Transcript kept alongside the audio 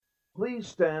Please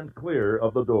stand clear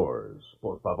of the doors.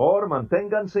 Por favor,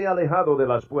 manténganse alejado de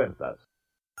las puertas.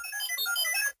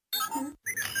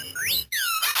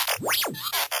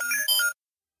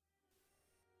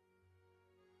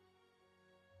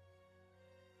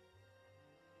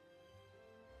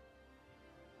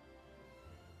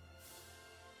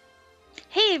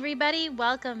 Hey everybody,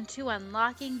 welcome to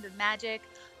Unlocking the Magic.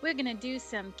 We're going to do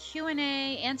some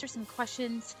Q&A, answer some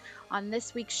questions on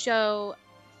this week's show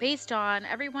based on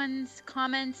everyone's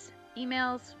comments,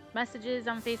 emails, messages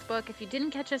on Facebook. If you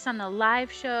didn't catch us on the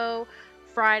live show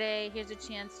Friday, here's a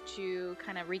chance to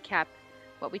kind of recap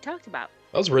what we talked about.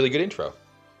 That was a really good intro.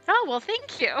 Oh, well,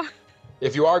 thank you.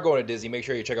 If you are going to Disney, make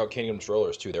sure you check out Kingdom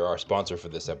Strollers too. They're our sponsor for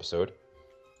this episode.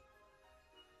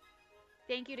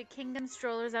 Thank you to Kingdom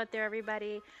Strollers out there,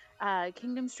 everybody.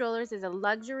 Kingdom Strollers is a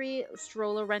luxury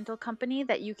stroller rental company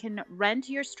that you can rent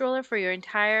your stroller for your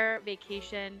entire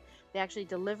vacation. They actually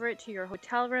deliver it to your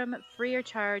hotel room free of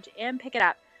charge and pick it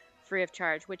up free of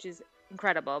charge, which is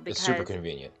incredible. Because, it's super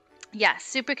convenient. Yes,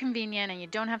 super convenient, and you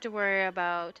don't have to worry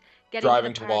about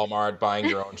driving to Walmart, buying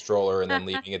your own stroller, and then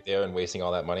leaving it there and wasting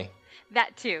all that money.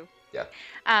 That too. Yeah.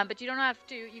 But you don't have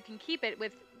to. You can keep it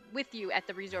with you at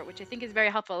the resort, which I think is very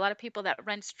helpful. A lot of people that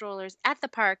rent strollers at the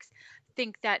parks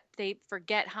think that they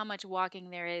forget how much walking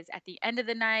there is at the end of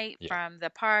the night from the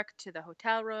park to the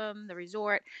hotel room, the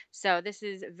resort. So this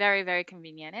is very, very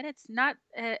convenient, and it's not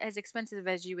as expensive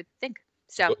as you would think.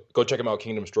 So go check them out,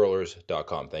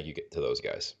 kingdomstrollers.com. Thank you to those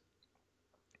guys.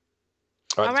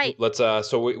 All right. Let's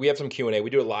so we have some Q&A. We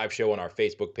do a live show on our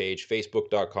Facebook page,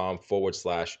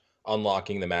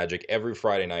 facebook.com/unlocking the magic every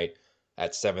Friday night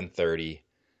at 7:30.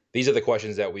 These are the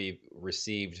questions that we've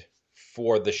received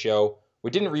for the show. We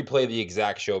didn't replay the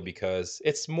exact show because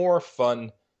it's more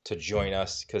fun to join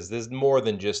us because there's more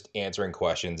than just answering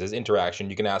questions. There's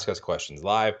interaction. You can ask us questions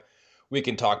live. We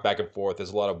can talk back and forth. There's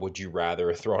a lot of would you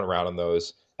rather thrown around on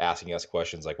those, asking us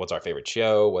questions like what's our favorite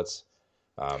show? What's,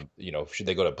 should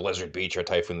they go to Blizzard Beach or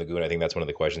Typhoon Lagoon? I think that's one of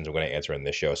the questions we're going to answer in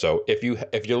this show. So if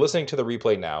you're listening to the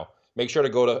replay now, make sure to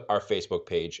go to our Facebook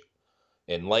page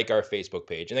and like our Facebook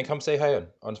page, and then come say hi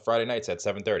on Friday nights at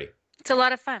 7:30. It's a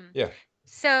lot of fun. Yeah.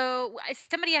 So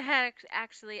somebody had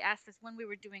actually asked us when we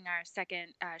were doing our second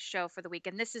show for the week,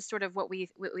 and this is sort of what we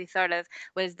thought of,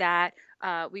 was that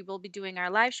we will be doing our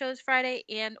live shows Friday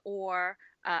and or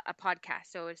a podcast.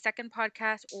 So a second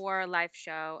podcast or a live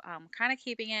show, kind of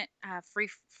keeping it free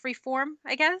form,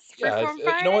 I guess. Yeah, Freeform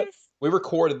Fridays. You know what? We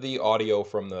recorded the audio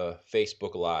from the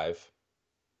Facebook Live.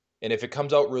 And if it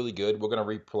comes out really good, we're going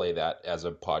to replay that as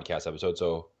a podcast episode.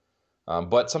 So,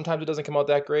 but sometimes it doesn't come out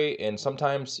that great. And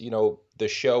sometimes, the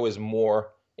show is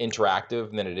more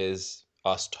interactive than it is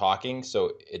us talking.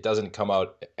 So it doesn't come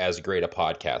out as great a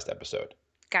podcast episode.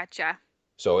 Gotcha.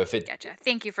 So Gotcha.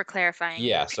 Thank you for clarifying.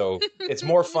 Yeah. So it's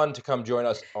more fun to come join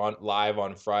us live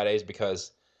on Fridays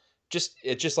because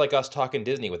it's just like us talking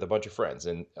Disney with a bunch of friends.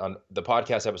 And on the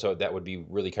podcast episode, that would be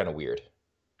really kind of weird.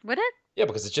 Would it? Yeah,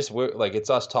 because it's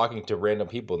us talking to random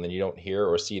people and then you don't hear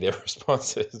or see their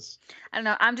responses. I don't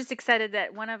know. I'm just excited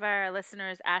that one of our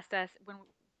listeners asked us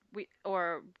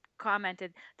or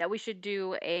commented that we should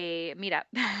do a meetup.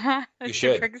 You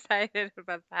should. Super excited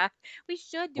about that. We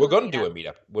should do We're going to do a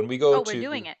meetup. When we go we're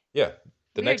doing it. Yeah.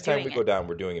 The next time we go down,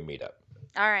 we're doing a meetup.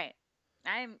 All right.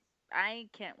 I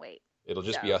can't wait. It'll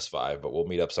just be us five, but we'll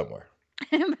meet up somewhere.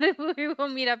 But we will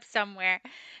meet up somewhere.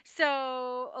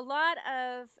 So a lot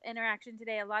of interaction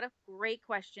today, a lot of great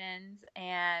questions,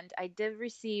 and I did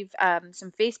receive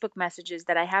some Facebook messages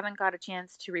that I haven't got a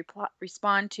chance to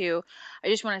respond to. I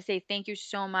just want to say thank you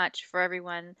so much for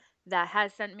everyone that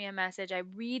has sent me a message. I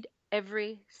read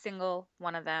every single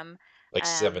one of them. Like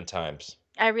 7 times.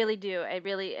 I really do.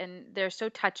 And they're so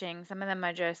touching. Some of them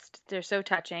they're so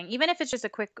touching. Even if it's just a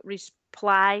quick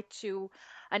reply to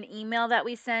an email that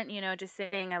we sent, just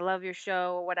saying, I love your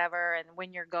show or whatever, and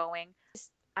when you're going,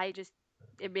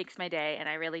 it makes my day. And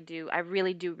I really do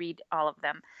read all of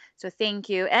them. So thank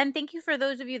you. And thank you for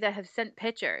those of you that have sent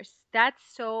pictures. That's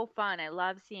so fun. I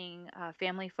love seeing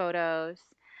family photos.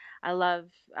 I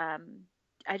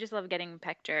just love getting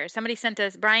pictures.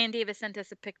 Brian Davis sent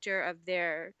us a picture of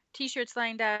their t-shirts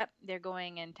lined up. They're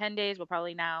going in 10 days. Well,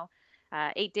 probably now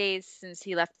 8 days since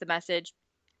he left the message.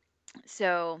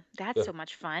 So that's so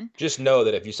much fun. Just know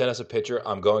that if you send us a picture,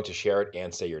 I'm going to share it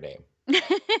and say your name.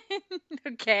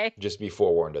 Okay. Just be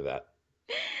forewarned of that.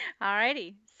 All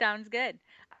righty. Sounds good.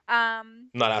 I'm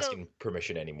not asking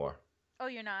permission anymore. Oh,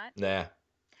 you're not? Nah.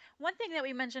 One thing that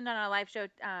we mentioned on our live show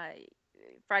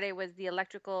Friday was the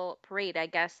electrical parade. I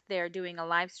guess they're doing a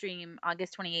live stream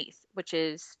August 28th, which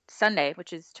is Sunday,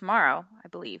 which is tomorrow, I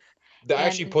believe. They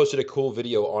actually posted a cool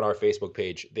video on our Facebook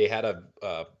page. They had a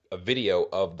a video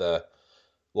of the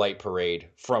light parade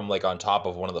from like on top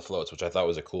of one of the floats, which I thought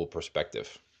was a cool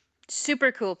perspective.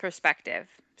 Super cool perspective.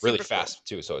 Really Super cool. fast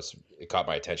too, so it caught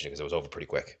my attention because it was over pretty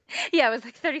quick. Yeah, it was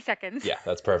like 30 seconds. Yeah,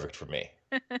 that's perfect for me.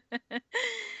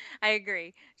 I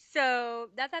agree. So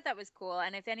I thought that was cool.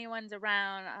 And if anyone's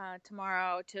around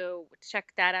tomorrow to check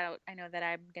that out, I know that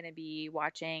I'm going to be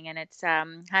watching, and it's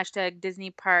hashtag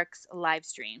Disney Parks live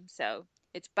stream. So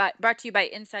it's brought to you by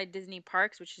Inside Disney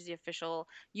Parks, which is the official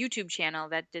YouTube channel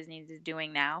that Disney is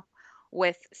doing now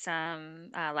with some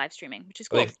live streaming, which is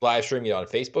Are cool. they live streaming it on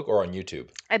Facebook or on YouTube?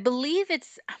 I believe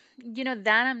it's,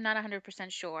 that I'm not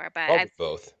 100% sure, but Probably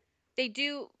both. they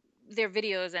do their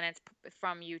videos, and it's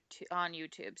from YouTube on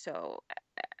YouTube. So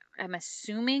I'm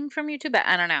assuming from YouTube, but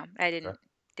I don't know. I didn't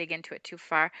dig into it too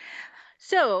far.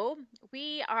 So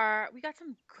we got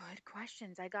some good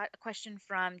questions. I got a question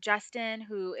from Justin,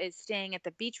 who is staying at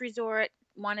the beach resort,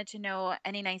 wanted to know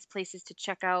any nice places to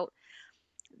check out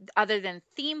other than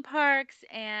theme parks.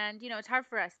 And it's hard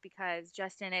for us because,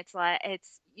 Justin,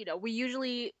 we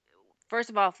usually, first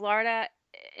of all, Florida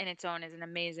in its own is an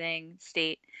amazing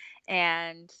state,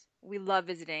 and we love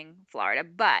visiting Florida,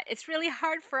 but it's really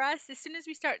hard for us as soon as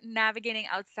we start navigating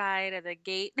outside of the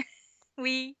gate.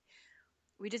 we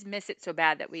just miss it so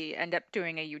bad that we end up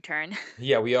doing a U-turn.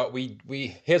 Yeah, we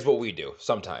here's what we do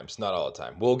sometimes, not all the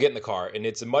time. We'll get in the car, and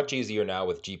it's much easier now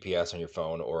with GPS on your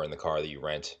phone or in the car that you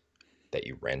rent.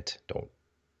 Don't,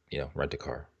 rent a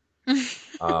car.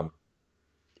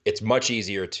 It's much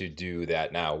easier to do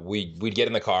that now. We'd get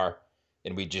in the car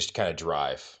and we'd just kind of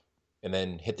drive and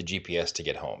then hit the GPS to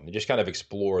get home. And just kind of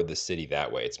explore the city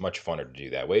that way. It's much funner to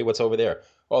do that way. What's over there?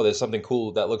 Oh, there's something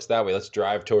cool that looks that way. Let's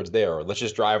drive towards there. Or let's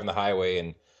just drive on the highway,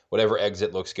 and whatever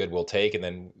exit looks good we'll take. And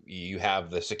then you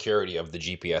have the security of the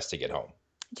GPS to get home.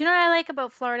 Do you know what I like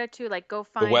about Florida too? Like, go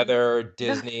find the weather,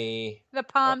 Disney, the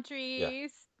palm trees. Yeah.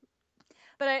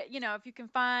 But if you can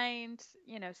find,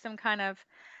 some kind of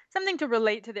something to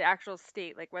relate to the actual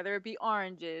state, like whether it be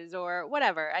oranges or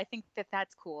whatever, I think that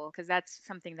that's cool, because that's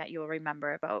something that you'll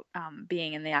remember about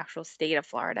being in the actual state of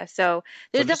Florida. So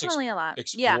there's definitely a lot.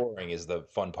 Yeah. Exploring is the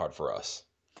fun part for us.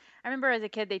 I remember as a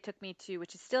kid, they took me to,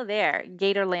 which is still there,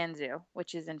 Gatorland Zoo,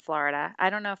 which is in Florida. I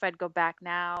don't know if I'd go back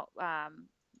now,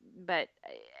 but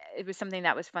it was something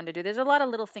that was fun to do. There's a lot of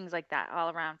little things like that all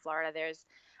around Florida. There's,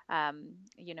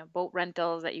 boat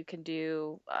rentals that you can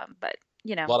do, but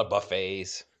A lot of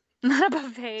buffets. not a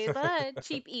buffet, but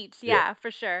cheap eats. Yeah. Yeah,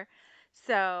 for sure.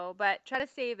 So, but try to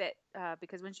save it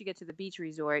because once you get to the beach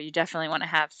resort, you definitely want to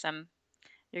have some.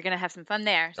 You're gonna have some fun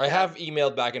there. I So, have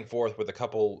emailed back and forth with a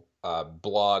couple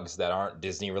blogs that aren't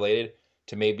Disney related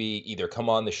to maybe either come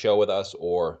on the show with us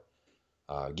or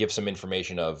give some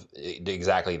information of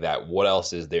exactly that. What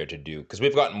else is there to do? Because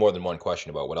we've gotten more than one question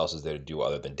about what else is there to do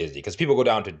other than Disney. Because people go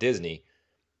down to Disney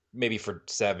maybe for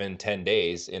 7-10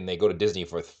 days, and they go to Disney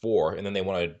for 4, and then they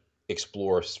want to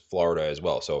explore Florida as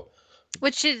well. So,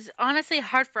 which is honestly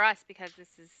hard for us because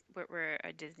we're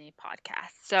a Disney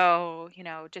podcast. So,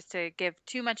 just to give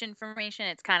too much information,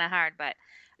 it's kind of hard. But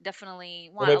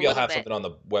definitely or want a maybe I'll little have bit. something on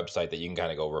the website that you can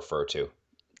kind of go refer to.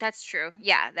 That's true.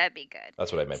 Yeah, that'd be good.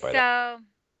 That's what I meant by that. So,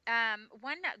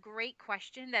 one great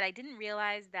question that I didn't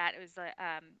realize that it was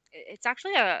it's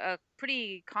actually a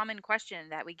pretty common question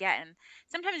that we get, and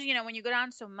sometimes when you go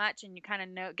down so much and you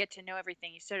kind of get to know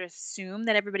everything, you sort of assume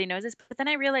that everybody knows this. But then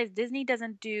I realized Disney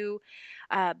doesn't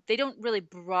they don't really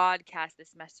broadcast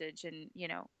this message, and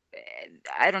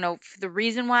I don't know the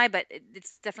reason why, but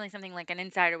it's definitely something like an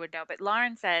insider would know. But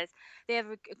Lauren says they have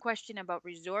a question about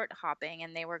resort hopping,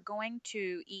 and they were going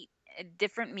to eat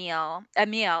a meal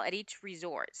at each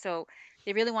resort. So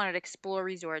they really wanted to explore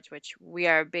resorts, which we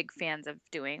are big fans of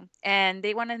doing. And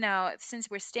they want to know, since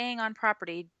we're staying on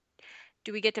property,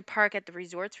 do we get to park at the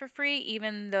resorts for free,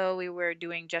 even though we were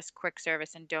doing just quick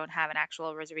service and don't have an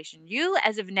actual reservation? You,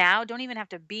 as of now, don't even have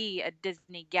to be a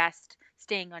Disney guest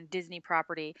staying on Disney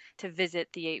property to visit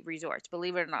the 8 resorts,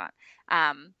 believe it or not.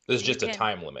 There's You just a can,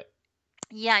 time limit.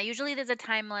 yeah, usually there's a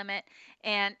time limit.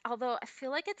 And although I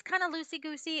feel like it's kind of loosey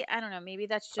goosey, I don't know, maybe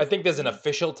that's I just think there's an me.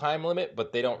 official time limit,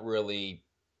 but they don't really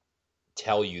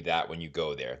tell you that when you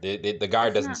go there. The guide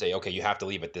It's doesn't not, say, okay, you have to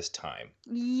leave at this time.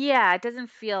 yeah, it doesn't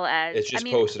feel as, It's I just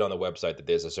mean, posted on the website that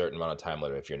there's a certain amount of time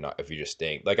limit if you're just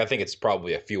staying. Like, I think it's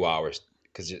probably a few hours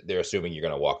because they're assuming you're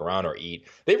going to walk around or eat.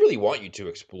 They really want you to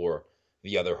explore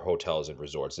the other hotels and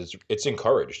resorts. It's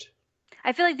encouraged.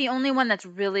 I feel like the only one that's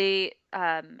really,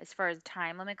 as far as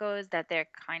time limit goes, that they're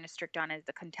kind of strict on is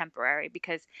the Contemporary.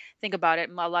 Because think about it,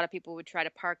 a lot of people would try to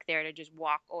park there to just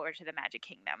walk over to the Magic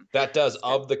Kingdom. That does, So,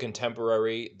 of the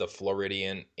Contemporary, the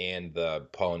Floridian, and the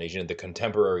Polynesian, the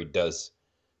Contemporary does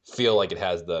feel like it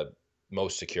has the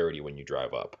most security when you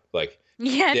drive up. Like,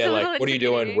 Yeah, it's they're a like, little what are you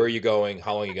doing? Where intimidating. are you going?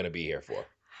 How long are you going to be here for?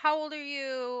 How old are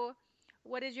you?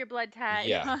 What is your blood type?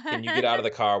 Yeah. Can you get out of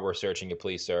the car? We're searching you,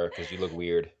 please, sir, because you look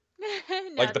weird.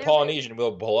 No, Like the Polynesian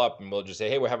will pull up and we'll just say,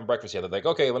 hey, we're having breakfast here. They're like,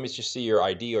 okay, let me just see your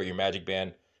ID or your magic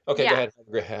band. Okay, go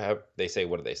yeah. ahead. They say,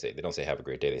 what do they say? They don't say have a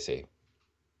great day. They say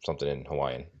something in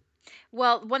Hawaiian.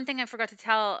 Well, one thing I forgot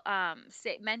to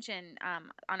mention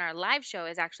on our live show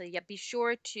is actually, yeah, be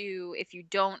sure to, if you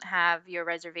don't have your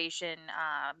reservation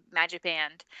Magic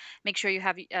Band, make sure you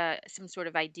have some sort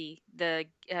of ID. The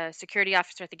security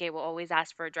officer at the gate will always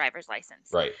ask for a driver's license.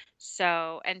 Right.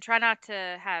 So, and try not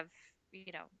to have,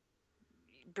 you know,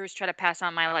 Bruce try to pass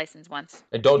on my license once.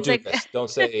 And don't He's do like, this. Don't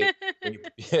say when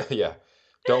you yeah.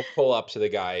 Don't pull up to the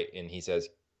guy and he says,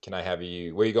 "Can I have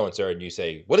you? Where are you going, sir?" And you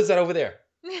say, "What is that over there?"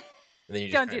 And then you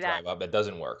just don't kind do of that. drive up. That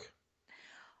doesn't work.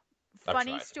 I've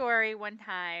Funny tried. story one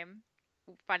time.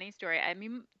 Funny story. I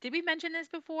mean, did we mention this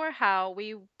before? How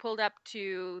we pulled up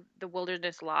to the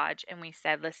Wilderness Lodge and we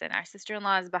said, listen, our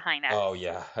sister-in-law is behind us. Oh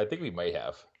yeah, I think we might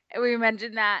have. And we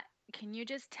mentioned that. Can you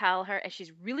just tell her? And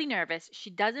she's really nervous. She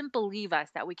doesn't believe us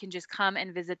that we can just come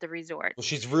and visit the resort. Well,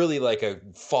 she's really like a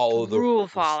follow the Rule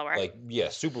rules, follower. like yeah,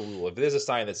 super rule. If there's a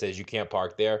sign that says you can't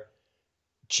park there,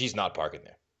 she's not parking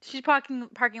there. She's parking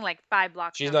like 5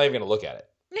 blocks She's down not the even gonna look at it.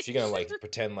 She's gonna like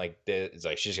pretend like it's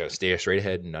like she's gonna stare straight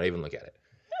ahead and not even look at it.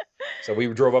 So we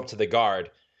drove up to the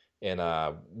guard, and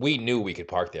we knew we could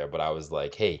park there, but I was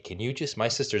like, "Hey, can you just? My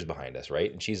sister's behind us,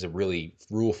 right? And she's a really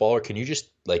rule follower. Can you just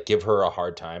like give her a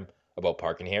hard time about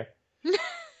parking here?"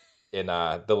 And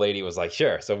the lady was like,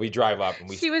 "Sure." So we drive up and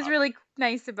we She was stop, really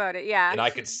nice about it. Yeah. and I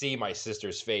could see my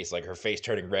sister's face, like her face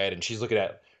turning red, and she's looking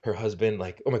at her husband,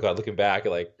 like, "Oh my god," looking back,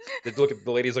 like the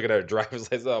lady's looking at her driver's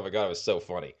license. Oh my god, it was so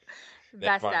funny. Then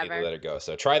Best finally they ever. let her go.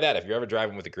 So try that if you're ever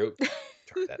driving with a group.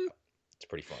 Try that out. It's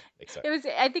pretty fun. Exciting.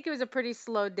 I think it was a pretty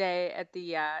slow day at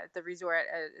the resort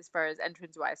as far as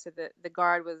entrance wise. So the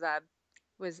guard was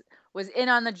was in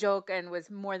on the joke and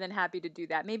was more than happy to do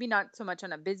that. Maybe not so much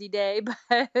on a busy day,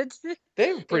 but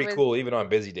They're it pretty was cool even on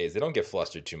busy days. They don't get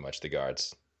flustered too much, the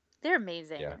guards. they're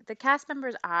amazing. Yeah. The cast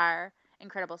members are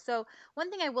incredible. So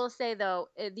one thing I will say though,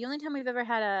 the only time we've ever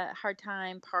had a hard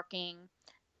time parking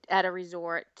at a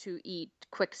resort to eat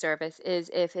quick service is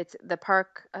if it's the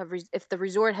if the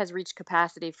resort has reached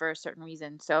capacity for a certain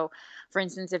reason. So, for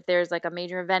instance, if there's like a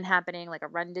major event happening, like a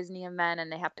Run Disney event,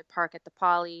 and they have to park at the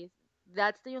Poly,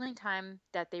 that's the only time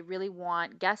that they really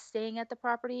want guests staying at the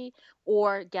property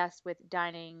or guests with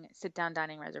sit down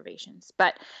dining reservations.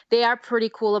 But they are pretty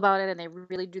cool about it and they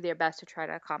really do their best to try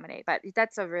to accommodate. But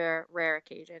that's a rare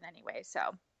occasion anyway. So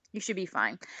you should be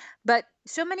fine. But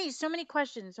so many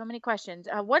questions, so many questions.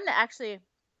 One actually,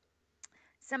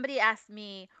 somebody asked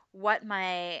me what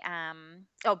my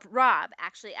Rob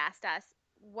actually asked us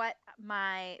what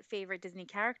my favorite Disney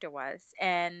character was,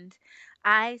 and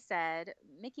I said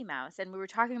Mickey Mouse, and we were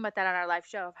talking about that on our live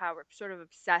show of how we're sort of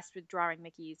obsessed with drawing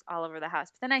Mickeys all over the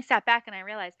house. But then I sat back and I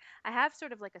realized I have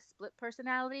sort of like a split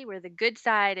personality where the good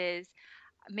side is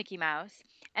Mickey Mouse,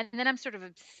 and then I'm sort of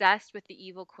obsessed with the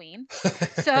evil queen.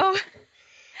 So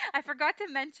I forgot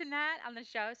to mention that on the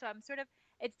show. So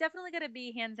it's definitely going to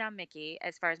be hands down Mickey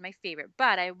as far as my favorite.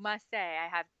 But I must say, I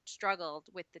have struggled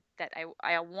with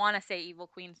I want to say Evil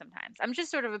Queen sometimes. I'm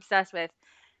just sort of obsessed with.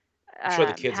 I'm sure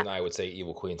the kids and I would say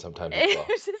Evil Queen sometimes as well.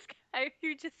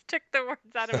 You just took the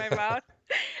words out of my mouth.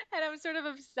 And I'm sort of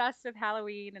obsessed with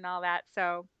Halloween and all that.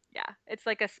 So yeah, it's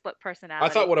like a split personality. I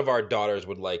thought one of our daughters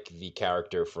would like the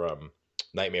character from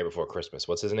Nightmare Before Christmas.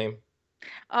 What's his name?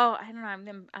 Oh, I don't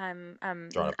know.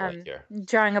 Drawing a blank here.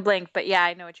 Drawing a blank, but yeah,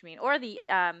 I know what you mean. Or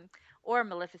or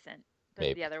Maleficent. That's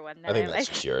Maybe. the other one I that think I that's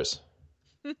like. just yours.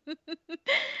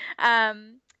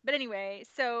 But anyway,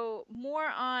 so more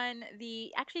on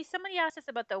actually somebody asked us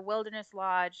about the Wilderness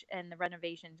Lodge and the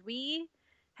renovations. We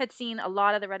had seen a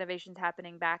lot of the renovations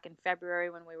happening back in February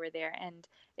when we were there, and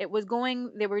they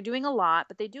were doing a lot,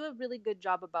 but they do a really good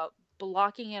job about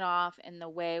blocking it off in the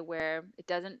way where it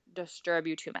doesn't disturb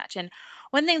you too much. And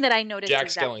one thing that I noticed Jack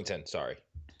is that, Skellington, sorry.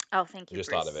 oh, thank I you, just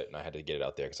Bruce. thought of it and I had to get it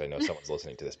out there because I know someone's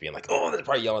listening to this being like, oh, they're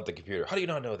probably yelling at the computer. How do you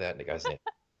not know that? And the guy's name.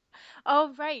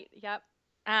 Oh, right. Yep.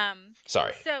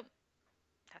 Sorry. So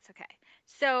that's okay.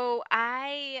 So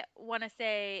I want to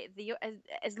say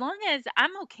as long as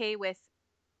I'm okay with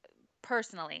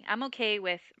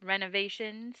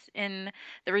renovations in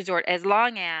the resort as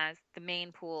long as the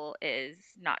main pool is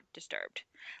not disturbed.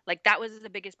 Like that was the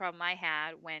biggest problem I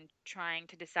had when trying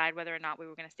to decide whether or not we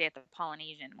were going to stay at the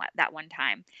Polynesian that one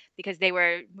time because they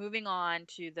were moving on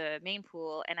to the main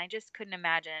pool and I just couldn't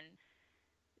imagine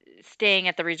staying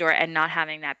at the resort and not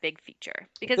having that big feature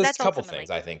because There's a that's couple ultimately things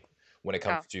I think. when it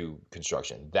comes Oh. to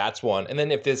construction. That's one. And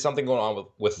then if there's something going on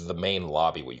with the main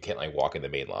lobby where you can't like walk in the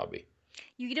main lobby.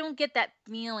 You don't get that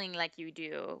feeling like you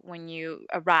do when you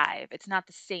arrive. It's not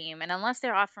the same, and unless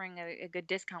they're offering a good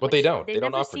discount, But they which don't. they They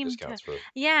don't never offer seem to. discounts for.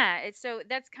 Yeah,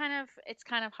 that's kind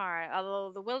of hard.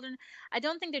 Although the Wilderness, I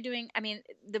don't think they're doing. I mean,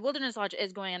 the Wilderness Lodge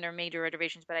is going under major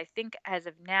renovations, but I think as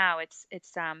of now, it's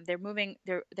they're moving.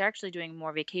 They're actually doing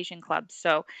more vacation clubs.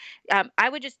 So, I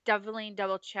would just definitely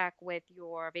double check with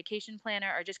your vacation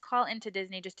planner or just call into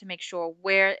Disney just to make sure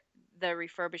where the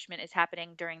refurbishment is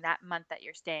happening during that month that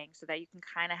you're staying so that you can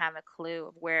kind of have a clue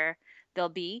of where they'll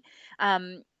be.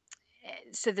 Um,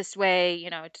 so this way,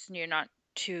 you're not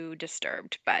too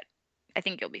disturbed, but I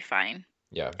think you'll be fine.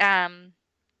 Yeah. And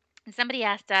somebody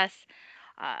asked us,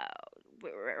 uh,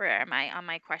 where am I on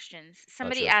my questions?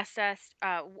 Somebody sure. asked us,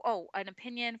 an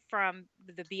opinion from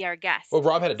the Be Our Guest. Well,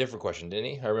 Rob had a different question, didn't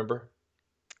he? I remember.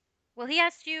 Well, he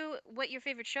asked you what your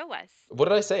favorite show was. What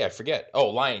did I say? I forget. Oh,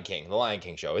 Lion King. The Lion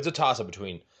King show. It's a toss-up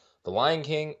between The Lion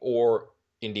King or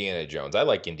Indiana Jones. I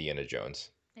like Indiana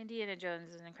Jones. Indiana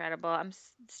Jones is incredible.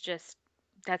 It's just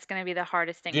that's going to be the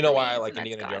hardest thing. Do you know for why me, I is like the Met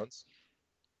Indiana Scott. Jones?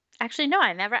 Actually, no,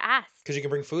 I never asked. Because you can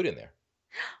bring food in there.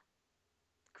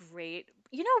 Great.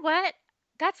 You know what?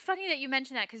 That's funny that you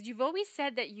mentioned that because you've always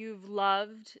said that you've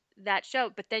loved that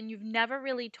show, but then you've never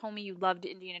really told me you loved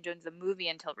Indiana Jones the movie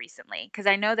until recently. Because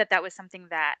I know that was something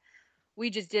that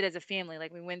we just did as a family.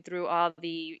 Like we went through all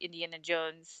the Indiana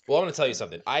Jones. Well, I'm going to tell you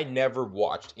something. I never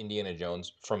watched Indiana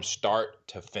Jones from start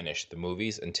to finish the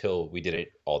movies until we did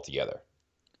it all together.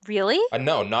 Really?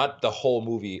 No, not the whole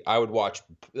movie. I would watch,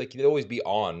 like, it'd always be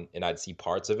on and I'd see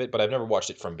parts of it, but I've never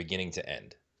watched it from beginning to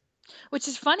end. Which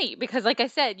is funny because, like I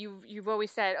said, you've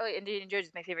always said, "Oh, Indiana Jones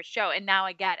is my favorite show," and now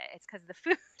I get it. It's because of the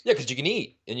food. Yeah, because you can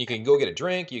eat and you can go get a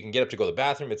drink. You can get up to go to the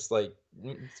bathroom. It's like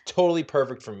it's totally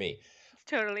perfect for me. It's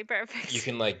totally perfect. You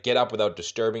can like get up without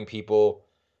disturbing people.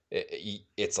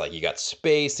 It's like you got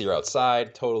space. You're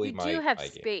outside. Totally, We do have my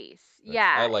space. game.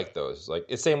 Yeah. I like those. Like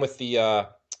it's same with the.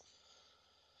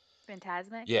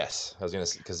 Fantasmic. Yes, I was gonna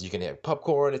say because you can have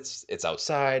popcorn. It's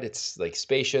outside. It's like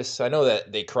spacious. I know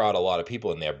that they crowd a lot of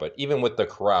people in there, but even with the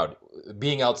crowd,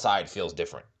 being outside feels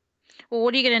different. Well,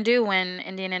 what are you gonna do when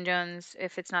Indiana Jones,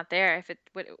 if it's not there,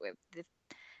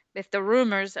 if the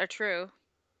rumors are true,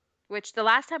 which the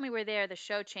last time we were there, the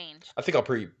show changed. I think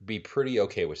I'll be pretty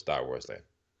okay with Star Wars then.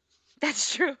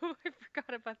 That's true. I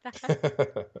forgot about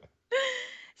that.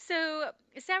 So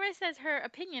Sarah says her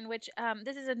opinion, which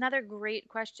this is another great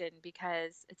question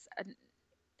because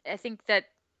I think that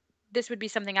this would be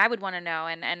something I would want to know,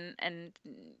 and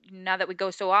now that we go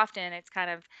so often, it's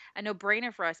kind of a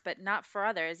no-brainer for us, but not for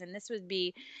others. And this would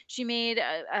be, she made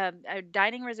a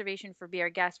dining reservation for Be Our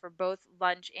Guest for both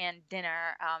lunch and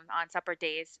dinner on separate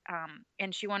days,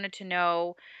 and she wanted to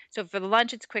know. So for the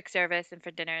lunch, it's quick service, and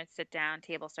for dinner, it's sit down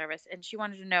table service. And she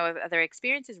wanted to know if their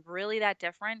experience is really that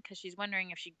different because she's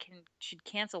wondering if she'd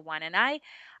cancel one. And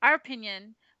our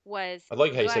opinion was, I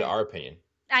like how you go said ahead. our opinion.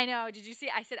 I know. Did you see?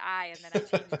 I said I, and then I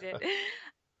changed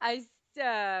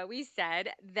it. We said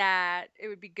that it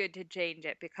would be good to change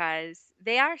it because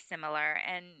they are similar,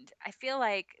 and I feel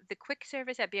like the quick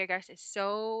service at Beer Guest is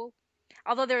so.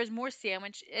 Although there is more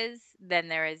sandwiches than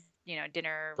there is,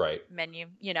 dinner Right. menu.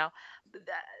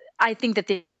 I think that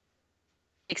the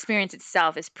experience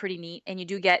itself is pretty neat, and you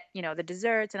do get, the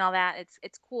desserts and all that.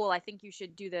 It's cool. I think you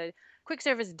should do the quick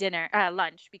service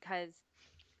lunch because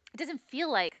it doesn't feel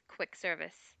like quick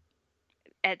service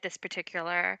at this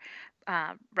particular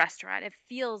restaurant. It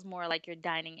feels more like you're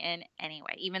dining in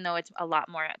anyway, even though it's a lot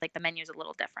more like the menu's a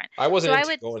little different. I wasn't So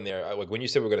into going there. Like when you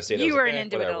said we are going to stay there, You I was weren't like,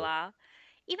 into it whatever. at all.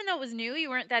 Even though it was new, you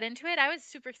weren't that into it. I was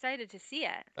super excited to see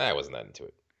it. I wasn't that into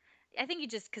it. I think you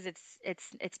just because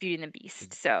it's Beauty and the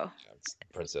Beast. So Yeah, it's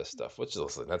princess stuff. Which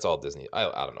listen, that's all Disney. I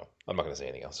don't know. I'm not going to say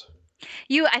anything else.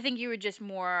 I think you were just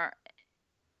more.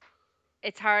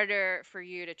 It's harder for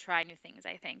you to try new things,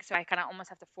 I think. So I kind of almost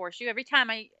have to force you. Every time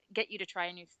I get you to try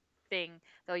a new thing,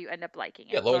 though, you end up liking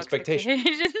it. Yeah, low expectations.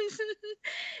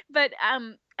 But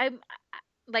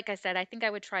like I said, I think I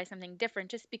would try something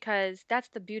different just because that's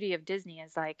the beauty of Disney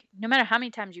is like no matter how many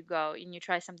times you go and you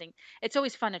try something, it's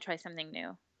always fun to try something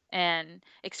new and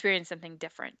experience something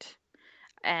different.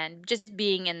 And just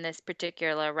being in this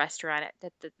particular restaurant,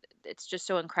 it's just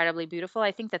so incredibly beautiful.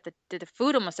 I think that the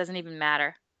food almost doesn't even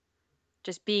matter.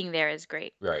 Just being there is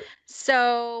great. Right.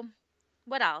 So,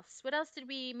 what else? What else did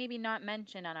we maybe not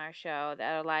mention on our show,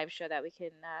 our live show that we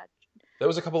can? There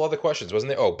was a couple other questions,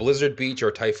 wasn't there? Oh, Blizzard Beach or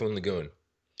Typhoon Lagoon?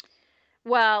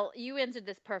 Well, you answered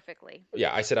this perfectly.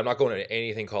 Yeah, I said I'm not going to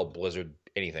anything called Blizzard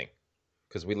anything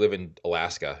because we live in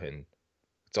Alaska and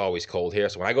it's always cold here.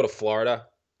 So when I go to Florida,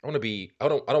 I want to be. I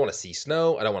don't want to see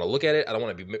snow. I don't want to look at it. I don't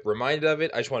want to be reminded of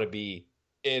it. I just want to be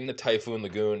in the Typhoon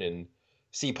Lagoon and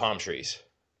see palm trees.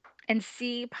 And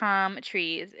see palm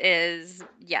trees is,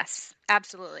 yes,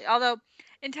 absolutely. Although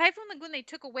in Typhoon Lagoon, they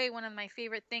took away one of my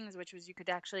favorite things, which was you could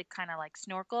actually kind of like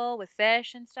snorkel with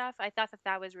fish and stuff. I thought that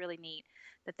that was really neat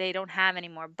that they don't have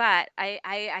anymore. But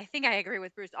I think I agree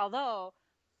with Bruce. Although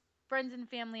friends and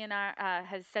family and I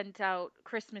has sent out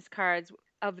Christmas cards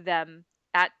of them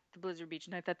at the Blizzard Beach,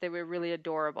 and I thought they were really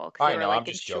adorable because they I were know. like I'm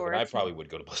in just joking. I shorts. probably would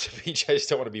go to Blizzard Beach. I just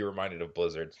don't want to be reminded of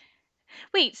blizzards.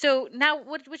 Wait, so now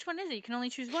which one is it? You can only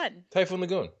choose one. Typhoon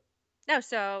Lagoon. No,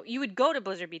 so you would go to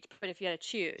Blizzard Beach, but if you had to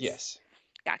choose. Yes.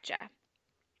 Gotcha. I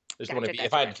just want to Gotcha, be.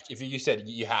 gotcha. If you said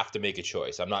you have to make a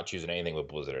choice, I'm not choosing anything with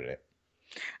blizzard in it.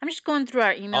 I'm just going through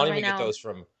our I don't emails even right get now. those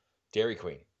from Dairy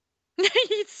Queen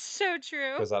It's so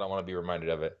true. because I don't want to be reminded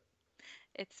of it.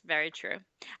 It's very true.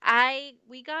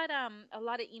 We got a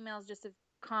lot of emails just of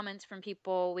comments from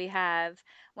people. We have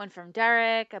one from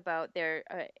Derek about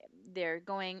they're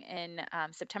going in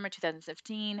September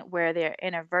 2015, where their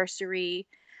anniversary.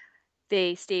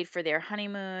 They stayed for their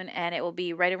honeymoon, and it will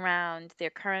be right around their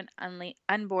current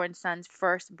unborn son's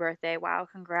first birthday. Wow,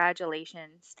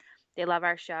 congratulations. They love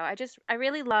our show. I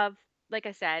really love, like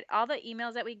I said, all the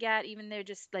emails that we get, even they're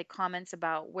just like comments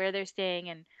about where they're staying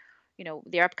and,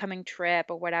 their upcoming trip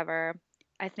or whatever.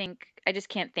 I think I just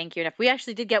can't thank you enough. We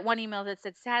actually did get one email that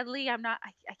said, sadly, I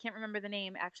can't remember the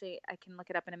name. Actually, I can look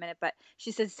it up in a minute, but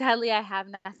she said, sadly, I have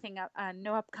nothing,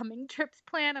 no upcoming trips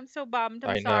planned. I'm so bummed. I'm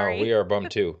I know. sorry. We are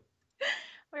bummed too.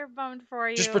 We're bummed for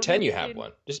you. Just pretend Maybe you have soon.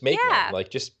 one. Just make Yeah. one. Like,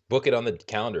 just book it on the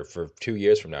calendar for 2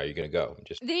 years from now. You're gonna go.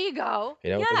 Just There you go. it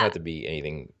doesn't Yeah, have to be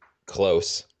anything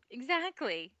close.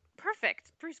 exactly.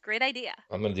 Perfect. Bruce, great idea.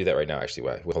 I'm gonna do that right now. Actually,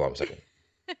 wait, hold on a second.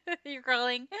 You're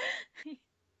calling.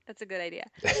 That's a good idea.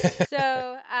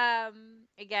 So,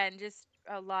 again, just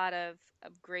a lot of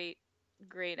great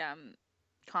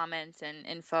comments and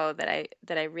info that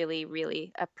I really,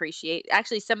 really appreciate.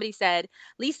 Actually, somebody said,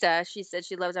 Lisa, she said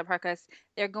she loves our podcast.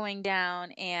 They're going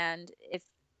down, and if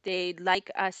they'd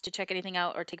like us to check anything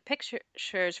out or take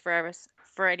pictures for us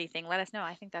for anything, let us know.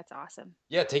 I think that's awesome.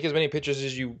 Yeah, take as many pictures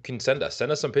as you can send us.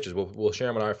 Send us some pictures. We'll share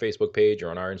them on our Facebook page or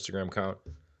on our Instagram account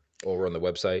or on the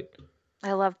website.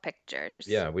 I love pictures.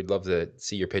 Yeah, we'd love to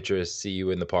see your pictures, see you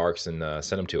in the parks, and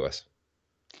send them to us.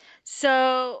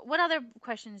 So, what other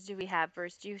questions do we have,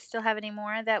 Bruce? Do you still have any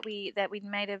more that we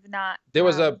might have not? There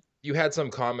was you had some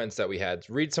comments that we had.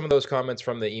 Read some of those comments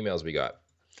from the emails we got.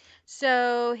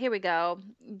 So here we go.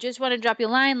 Just want to drop you a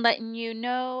line letting you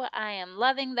know I am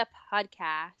loving the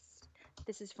podcast.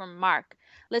 This is from Mark.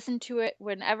 Listen to it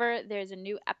whenever there's a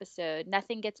new episode.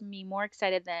 Nothing gets me more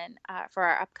excited than for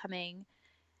our upcoming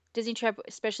Disney trip.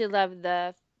 Especially love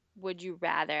the Would You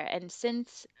Rather. And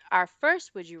since our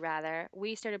first Would You Rather,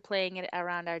 we started playing it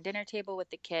around our dinner table with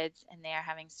the kids, and they are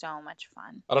having so much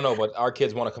fun. I don't know, but our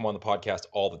kids want to come on the podcast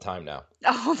all the time now.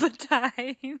 All the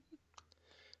time.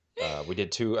 We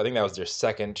did 2. I think that was their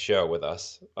second show with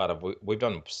us. We've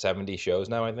done 70 shows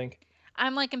now, I think.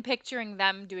 I'm picturing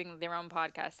them doing their own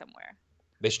podcast somewhere.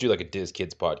 They should do like a Diz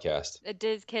Kids podcast. A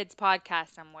Diz Kids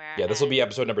podcast somewhere. Yeah, this will be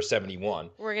episode number 71.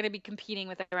 We're going to be competing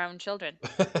with our own children.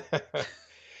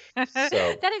 So,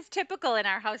 that is typical in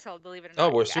our household, believe it or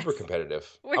not. we're super competitive.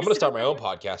 We're I'm going to start my super- own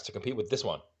podcast to compete with this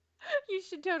one. You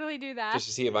should totally do that. Just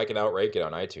to see if I can outrank it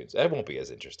on iTunes. It won't be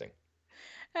as interesting.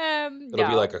 It'll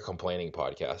be like a complaining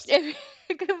podcast.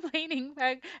 Complaining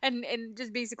and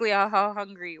just basically how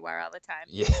hungry you are all the time.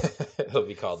 Yeah, it'll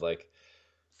be called like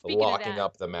Locking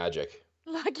Up the Magic.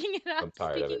 Locking it up. I'm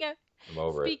tired of it. I'm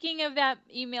over it. Speaking of that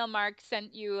email, Mark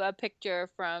sent you a picture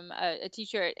from a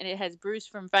t-shirt, and it has Bruce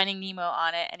from Finding Nemo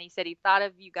on it, and he said he thought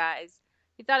of you guys.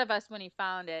 He thought of us when he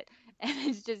found it, and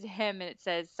it's just him, and it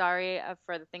says, sorry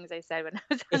for the things I said when I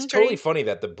was hungry. It's totally funny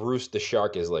that the Bruce the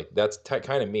shark is like, that's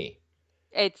kind of me.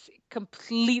 It's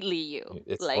completely you.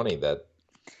 It's funny that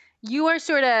you are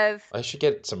sort of... I should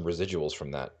get some residuals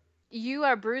from that. You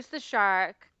are Bruce the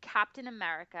Shark, Captain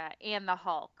America, and the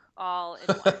Hulk all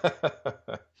in one.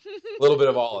 A little bit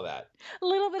of all of that. A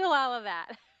little bit of all of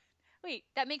that. Wait,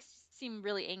 that makes you seem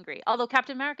really angry. Although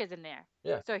Captain America's in there.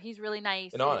 Yeah. So he's really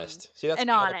nice. And honest. See, that's and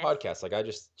the other honest. podcast. Like,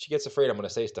 she gets afraid I'm going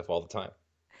to say stuff all the time.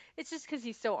 It's just because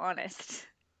he's so honest.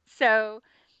 So,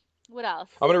 what else?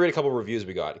 I'm going to read a couple reviews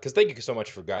we got. Because thank you so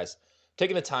much for guys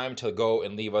taking the time to go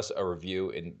and leave us a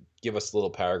review and give us a little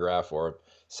paragraph or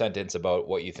sentence about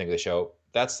what you think of the show.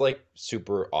 That's like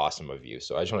super awesome of you.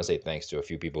 So I just want to say thanks to a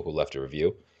few people who left a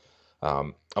review.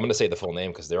 I'm going to say the full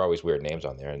name because there are always weird names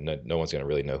on there, and no one's going to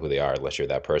really know who they are unless you're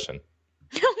that person.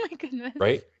 Oh my goodness!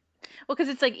 Right? Well, because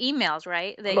it's like emails,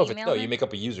 right? No, you make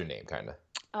up a username, kind of.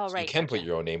 Oh, So right. you can put Gotcha.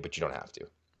 your own name, but you don't have to.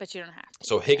 But you don't have to.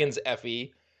 So Higgins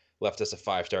FE left us a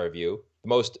 5-star review.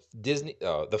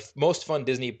 The most fun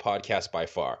Disney podcast by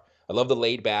far. I love the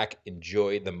laid back,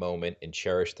 enjoy the moment, and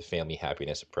cherish the family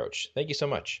happiness approach. Thank you so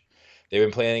much. They've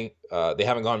been planning. They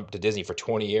haven't gone to Disney for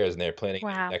 20 years, and they're planning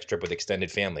Wow. the next trip with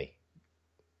extended family.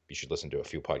 You should listen to a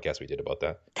few podcasts we did about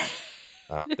that.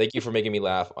 Thank you for making me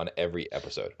laugh on every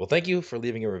episode. Well, thank you for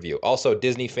leaving a review. Also,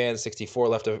 Disney Fan 64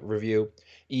 left a review.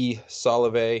 E.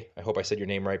 Solive, I hope I said your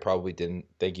name right. Probably didn't.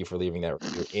 Thank you for leaving that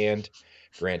review. And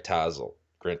Grant Tazel,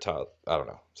 I don't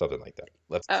know, something like that.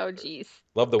 Oh, geez.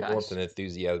 Love the Gosh. warmth and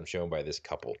enthusiasm shown by this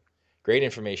couple. Great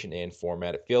information and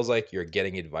format. It feels like you're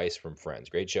getting advice from friends.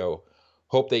 Great show.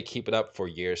 Hope they keep it up for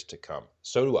years to come.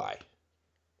 So do I.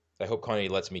 I hope Connie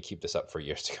lets me keep this up for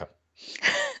years to come.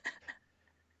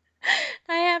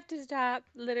 I have to stop.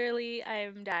 Literally,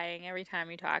 I'm dying every time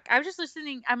you talk. I was just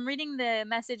listening. I'm reading the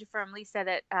message from Lisa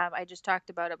that I just talked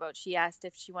about. She asked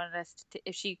if she wanted us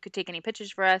if she could take any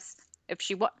pictures for us. I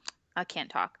can't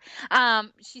talk.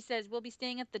 She says we'll be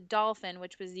staying at the Dolphin,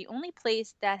 which was the only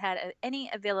place that had any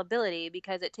availability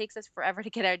because it takes us forever to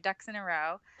get our ducks in a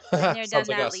row. Been there, done Sounds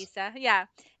like that, us. Lisa. Yeah,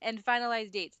 and finalize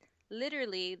dates.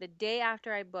 Literally, the day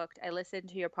after I booked, I listened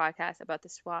to your podcast about the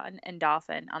Swan and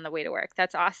Dolphin on the way to work.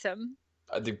 That's awesome.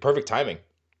 The perfect timing.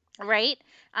 Right.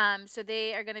 So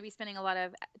they are going to be spending a lot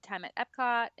of time at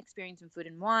Epcot, experiencing food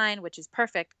and wine, which is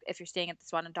perfect if you're staying at the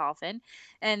Swan and Dolphin.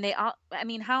 And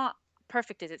how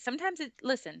perfect is it? Sometimes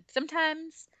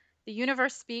the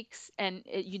universe speaks and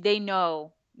they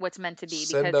know what's meant to be.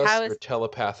 Send because us your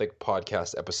telepathic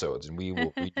podcast episodes and we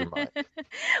will read your mind.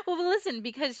 Well, listen,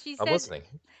 because she I'm said listening.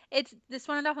 the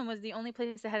Swan and Dolphin was the only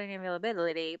place that had any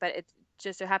availability, but it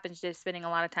just so happens they're spending a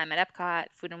lot of time at Epcot,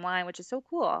 food and wine, which is so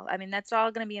cool. I mean, that's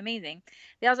all going to be amazing.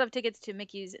 They also have tickets to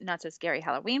Mickey's Not So Scary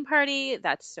Halloween Party.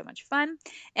 That's so much fun.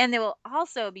 And they will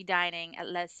also be dining at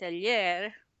Le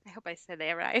Cellier. I hope I said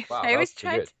that right. Wow, I that always was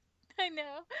pretty tried. good. I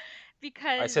know.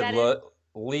 Because I said that is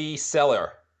Lee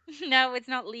Seller. no, it's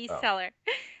not Lee Oh. Cellar.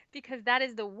 Because that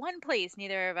is the one place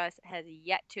neither of us has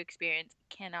yet to experience.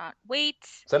 Cannot wait.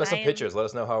 Send us some pictures. Let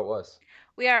us know how it was.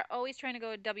 We are always trying to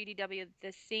go to WDW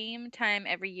the same time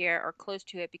every year or close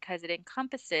to it because it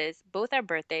encompasses both our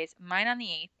birthdays, mine on the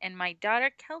 8th and my daughter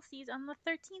Kelsey's on the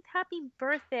 13th. Happy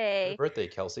birthday. Happy birthday,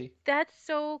 Kelsey. That's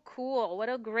so cool. What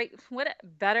a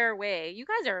better way. You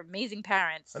guys are amazing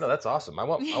parents. I know, that's awesome.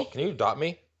 Can you adopt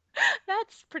me?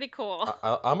 That's pretty cool.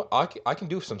 I can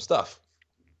do some stuff.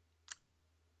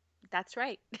 That's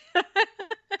right.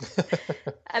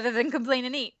 Other than complain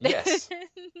and eat. Yes.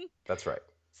 That's right.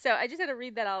 So I just had to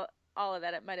read that all of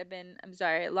that. It might have been, I'm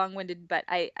sorry, long-winded, but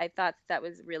I thought that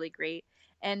was really great.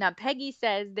 And Peggy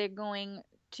says they're going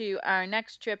to, our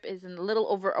next trip is in a little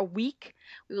over a week.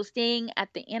 We will staying at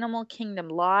the Animal Kingdom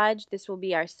Lodge. This will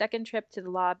be our second trip to the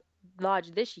lodge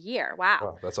this year.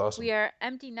 Wow. That's awesome. We are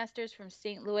empty nesters from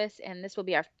St. Louis, and this will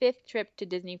be our 5th trip to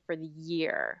Disney for the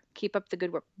year. Keep up the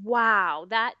good work. Wow,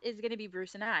 that is going to be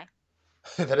Bruce and I.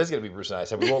 That is going to be Bruce and I.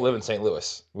 So we won't live in St.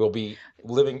 Louis. We'll be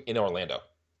living in Orlando.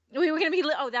 We were going to be,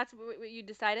 that's what you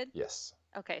decided? Yes.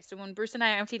 Okay, so when Bruce and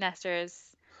I are empty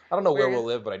nesters. I don't know where we'll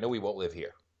live, but I know we won't live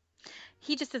here.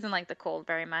 He just doesn't like the cold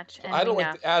very much. And I don't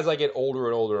as I get older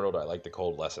and older and older, I like the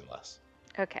cold less and less.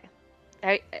 Okay.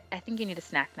 I think you need a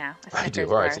snack now. I do.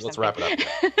 All right, so let's wrap it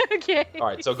up. Okay. All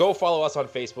right, so go follow us on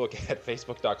Facebook at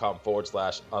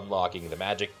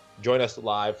facebook.com/unlockingthemagic. Join us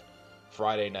live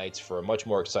Friday nights for a much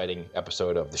more exciting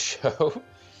episode of the show.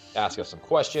 Ask us some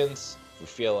questions. We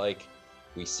feel like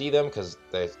we see them because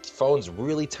the phone's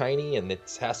really tiny and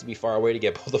it has to be far away to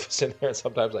get both of us in there, and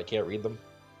sometimes I can't read them.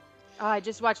 Oh, I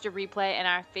just watched a replay and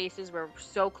our faces were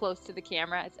so close to the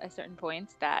camera at certain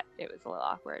points that it was a little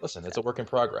awkward. Listen, it's a work in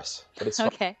progress, but it's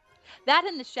okay. That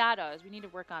and the shadows, we need to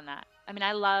work on that. I mean,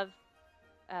 I love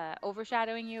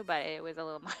overshadowing you, but it was a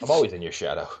little much. I'm always in your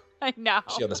shadow. I know.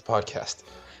 Especially on this podcast.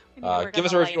 Give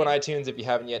us a review on iTunes if you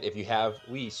haven't yet. If you have,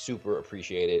 we super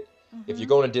appreciate it. Mm-hmm. If you're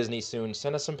going to Disney soon,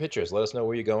 send us some pictures. Let us know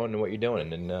where you're going and what you're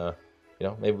doing, and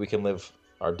maybe we can live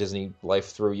our Disney life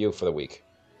through you for the week.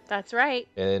 That's right.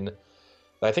 And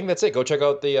I think that's it. Go check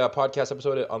out the podcast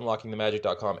episode at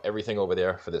unlockingthemagic.com. Everything over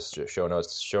there for this show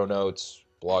notes,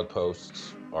 blog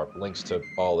posts, our links to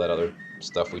all that other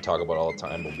stuff we talk about all the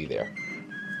time will be there.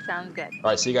 Sounds good.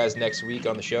 All right, see you guys next week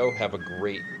on the show. Have a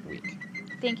great week.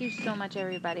 Thank you so much,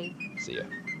 everybody. See ya.